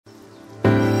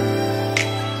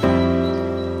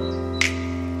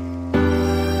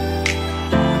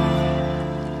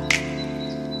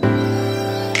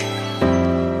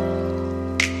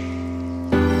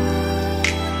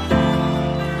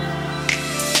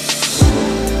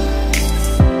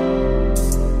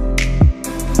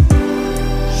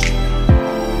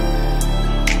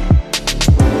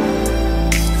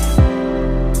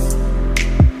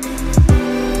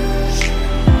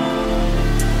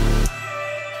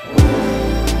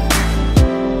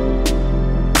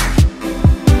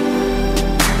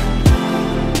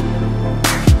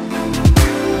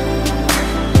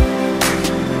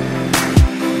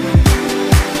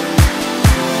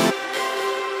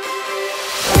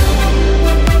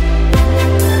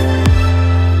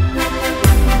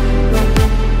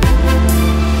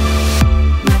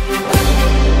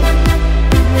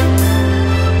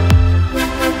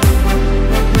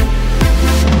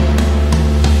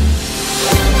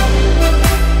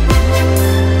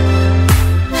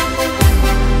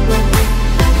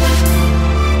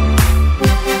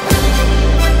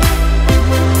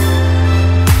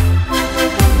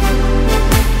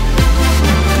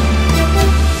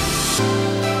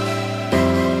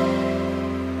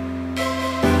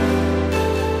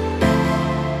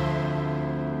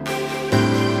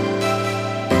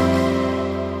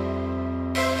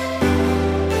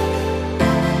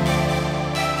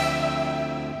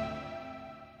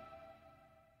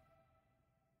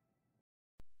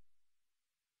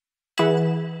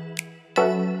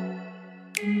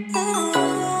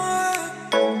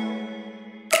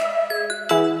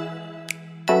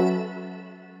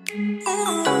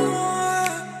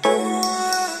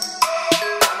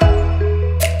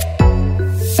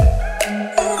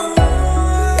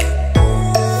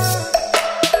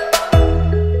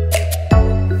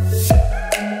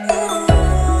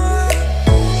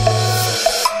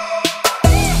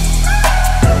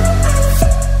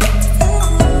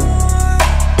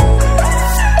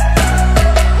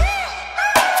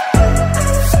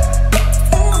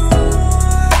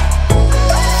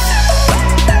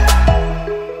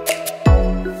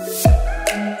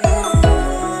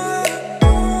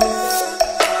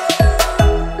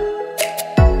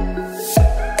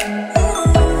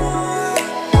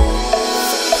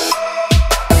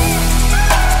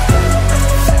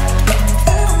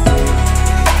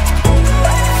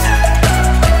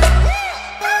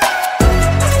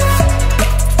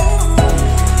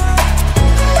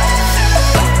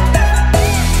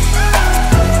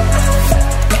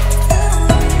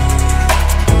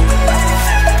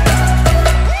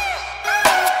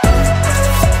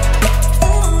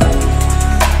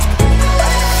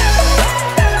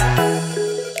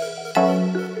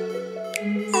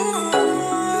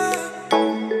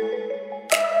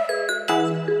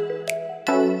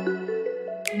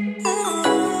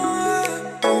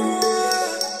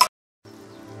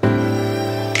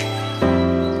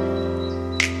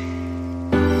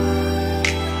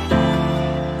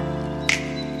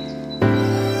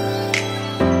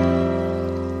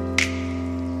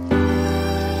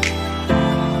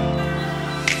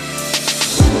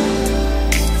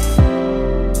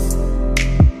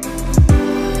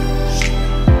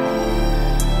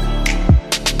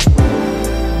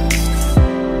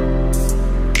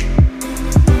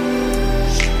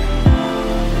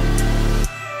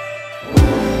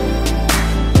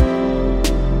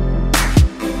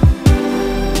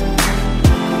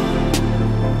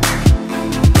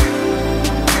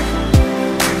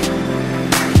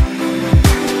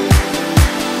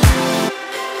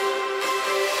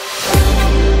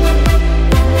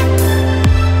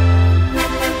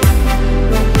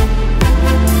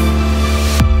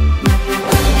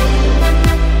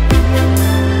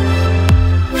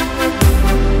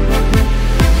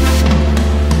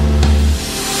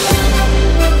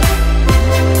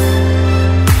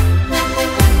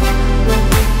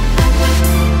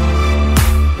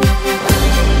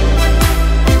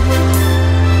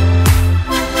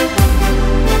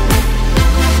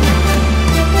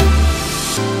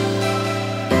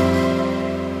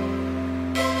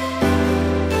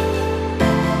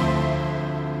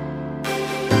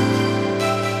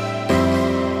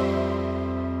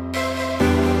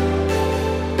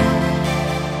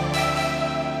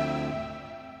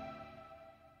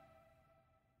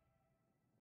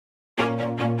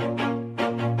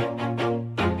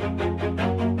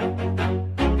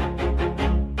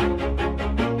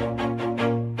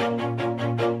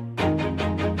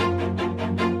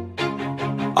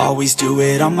Always do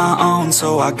it on my own,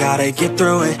 so I gotta get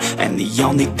through it. And the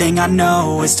only thing I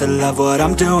know is to love what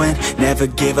I'm doing. Never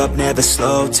give up, never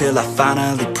slow, till I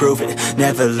finally prove it.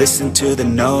 Never listen to the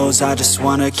no's, I just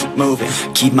wanna keep moving.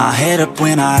 Keep my head up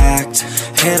when I act,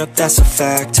 head up, that's a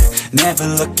fact. Never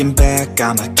looking back,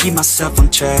 I'ma keep myself on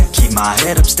track. Keep my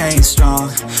head up, staying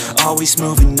strong, always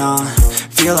moving on.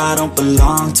 Feel I don't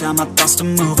belong, tell my thoughts to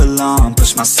move along.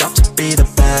 Push myself to be the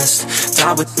best,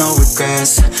 die with no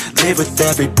regrets. Live with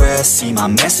every breath, see my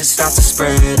message start to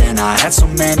spread. And I had so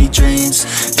many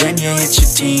dreams, then you hit your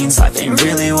teens. Life ain't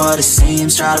really what it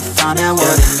seems, try to find out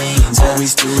what it means.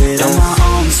 Always do it on my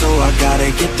own, so I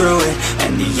gotta get through it.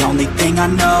 And the only thing I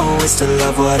know is to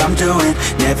love what I'm doing.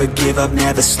 Never give up,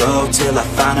 never slow, till I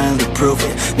finally prove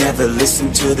it. Never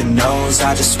listen to the no's,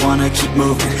 I just wanna keep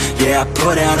moving. Yeah, I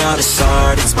put out all this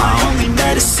art, it's my only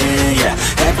medicine. Yeah,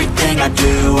 everything I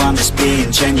do, I'm just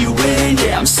being genuine.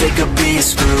 Yeah, I'm sick of being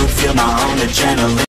screwed, feel my own adrenaline.